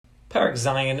Parak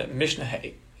Zayin Mishnah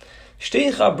Hey.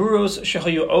 Shtei chaburos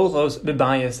shechayu olos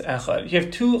bebayis echad. You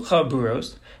have two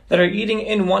chaburos that are eating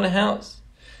in one house.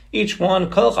 Each one,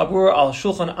 kol chabura al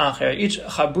shulchan acher. Each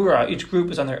chabura, each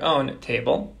group is on their own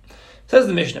table. Says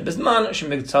the Mishnah, Bisman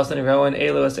shemigtzas niro and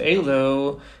elu as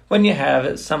elu. When you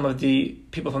have some of the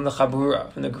people from the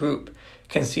chabura, from the group,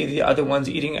 can see the other ones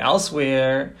eating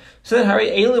elsewhere, so then hari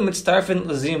elu mitztarfin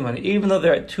lezimun. Even though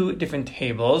they're at two different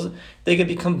tables, they can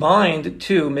be combined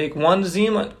to make one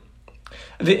zimun.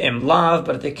 V'im lav,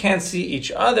 but if they can't see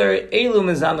each other, elu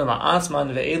mizamel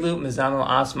asman ve'elu mizamel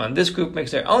asman. This group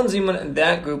makes their own zimun, and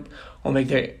that group will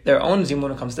make their own zimun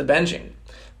when it comes to benching.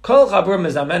 Kol chabur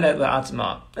mizamenet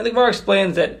la'atzma. And the Gemara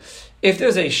explains that if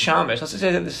there's a shamish,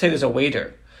 let's say there's a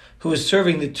waiter who is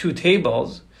serving the two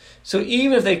tables, so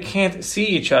even if they can't see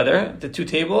each other, the two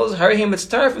tables, harihim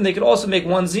mitztarfim, they could also make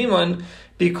one zimun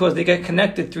because they get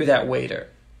connected through that waiter.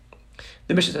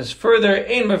 The Mishnah says further,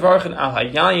 Ein mevarchen al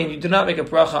hayayin, you do not make a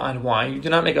bracha on wine, you do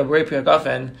not make a brei pri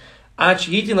hagafen, ach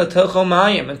yitin latocho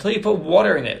mayim, until you put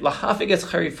water in it, lahafik es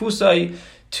charifusai,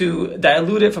 to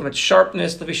dilute it from its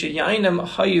sharpness. Their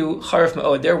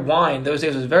wine those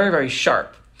days was very, very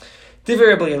sharp. Divrei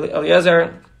Rabbi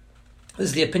Eliezer, this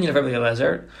is the opinion of Rabbi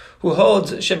Eliezer, who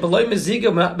holds shebeloy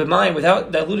meziga b'mayim,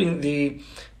 without diluting the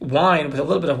wine with a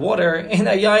little bit of water,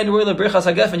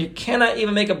 and you cannot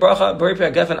even make a bracha borei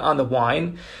pri hagafen on the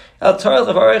wine. You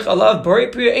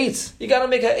got to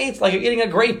make an eitz like you're eating a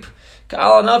grape,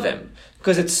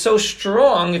 because it's so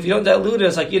strong. If you don't dilute it,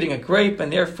 it's like eating a grape,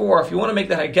 and therefore, if you want to make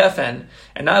that hagafen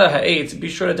and not a ha'etz, be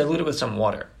sure to dilute it with some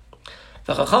water.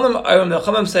 The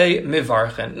Chachamim say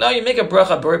mivarchen. No, you make a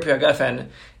bracha borei pri hagafen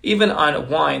even on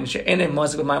wine which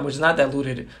is not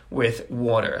diluted with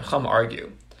water. Chacham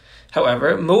argue.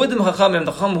 However, Moedim Chachamim,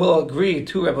 the Chacham will agree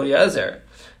to Rabbi Eliezer,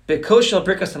 Bekoshel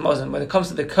Birkas Hamazon, when it comes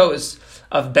to the kos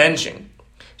of benching.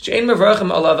 She'ein mevarchem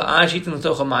alav aj yitin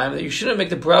l'toch hamayim, that you shouldn't make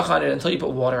the bracha on it until you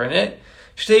put water in it.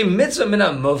 Shtei mitzvah min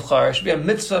ha-movchar, should be a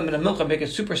mitzvah min ha-milcha, make it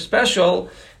super special,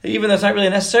 that even though it's not really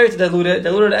necessary to dilute it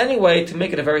anyway to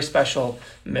make it a very special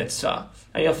mitzvah.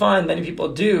 And you'll find many people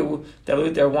do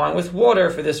dilute their wine with water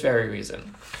for this very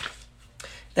reason.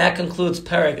 That concludes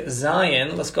Parak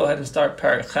Zayin. Let's go ahead and start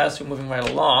Parak Ches. We're moving right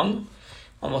along.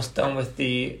 Almost done with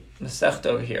the Masechta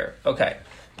over here. Okay.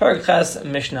 Parak Ches,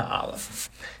 Mishnah Aleph.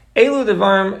 Elu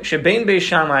devarim shebein Beis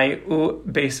Shammai u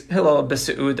Beis Hillel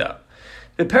b'seuda.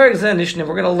 The Parak Zayin, we're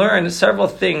going to learn several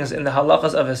things in the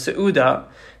halachas of a seuda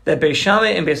that Beis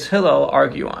Shammai and Beis Hillel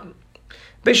argue on.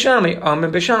 Beis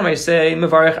Shammai say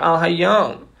mevarich al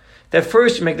hayom, that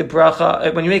first you make the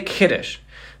bracha when you make kiddush.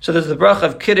 So there's the bracha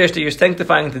of kiddush that you're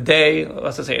sanctifying the day.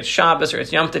 Let's just say it's Shabbos or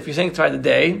it's Yom Tov. You sanctify the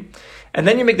day, and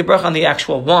then you make the bracha on the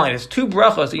actual wine. It's two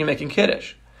brachos that you make in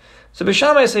kiddush. So Beis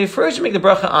Shammai say first you make the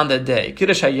bracha on the day,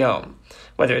 kiddush hayom,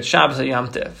 whether it's Shabbos or Yom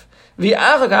Tov.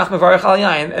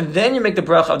 And then you make the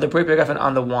bracha of the brei pri hagafen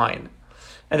on the wine.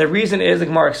 And the reason is, the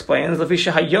Gemara explains, why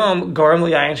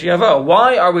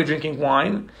are we drinking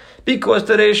wine? Because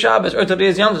today is Shabbos or today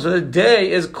is Yom Tov, so the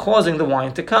day is causing the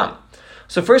wine to come.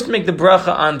 So first you make the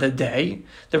bracha on the day,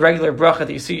 the regular bracha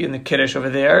that you see in the kiddush over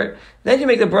there. Then you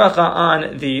make the bracha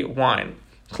on the wine.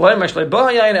 And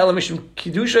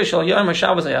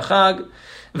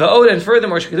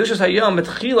furthermore,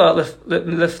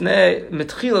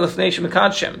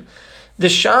 the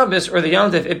Shabbos or the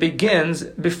Yom Tov, it begins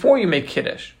before you make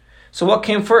kiddush. So what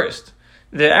came first?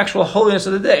 The actual holiness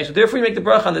of the day. So therefore you make the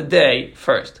bracha on the day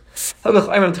first.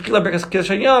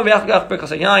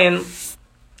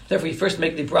 Therefore, you first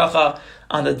make the bracha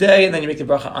on the day, and then you make the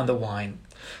bracha on the wine.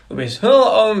 Beis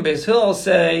Hillel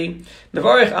say,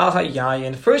 mevarich al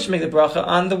hayayin. First, you make the bracha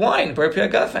on the wine, borei pri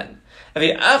hagafen. Then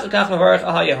you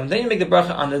make the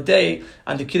bracha on the day,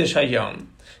 on the kiddush hayom.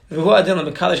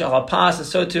 And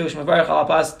so too,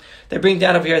 they bring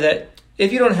down over here that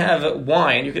if you don't have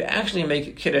wine, you could actually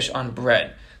make kiddush on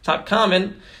bread. It's not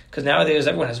common, because nowadays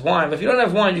everyone has wine, but if you don't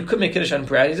have wine, you could make kiddush on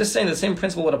bread. He's just saying the same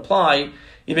principle would apply.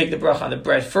 You make the bracha on the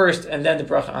bread first, and then the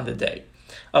bracha on the day.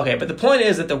 Okay, but the point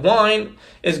is that the wine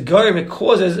is gorim, it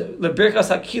causes the birkas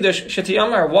ha-kiddush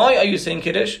shetiyamar. Why are you saying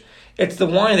kiddush? It's the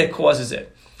wine that causes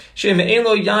it.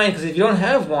 Because if you don't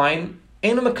have wine,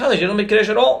 you don't make kiddush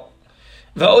at all.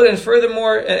 And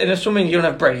furthermore, and assuming you don't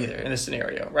have bread either in this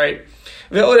scenario, right?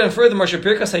 And furthermore,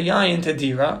 birkas hayayin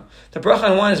tadira, the bracha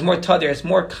on wine is more tadir. It's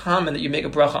more common that you make a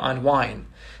bracha on wine.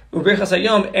 Birkas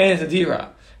hayom and tadira.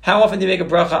 How often do you make a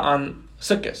bracha on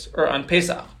Sukkot or on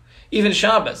Pesach? Even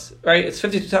Shabbos, right? It's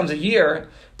 52 times a year,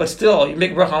 but still, you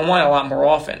make bracha on wine a lot more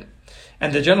often.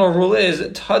 And the general rule is,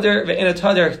 tadir ve'ena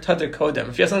tadir kodem.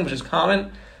 If you have something which is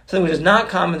common, something which is not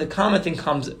common, the common thing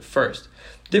comes first.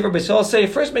 Different Beis Hillel say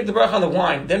first make the bracha on the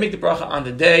wine, then make the bracha on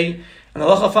the day. And the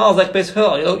halacha follows like Beis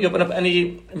Hillel. You open up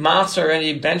any matzah or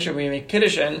any bencher where you make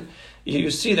kiddushin,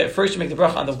 you see that first you make the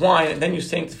bracha on the wine, and then you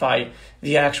sanctify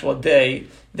the actual day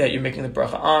that you're making the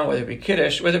bracha on, whether it be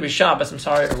kiddush, whether it be Shabbos,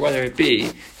 or whether it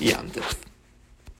be Yom Tov.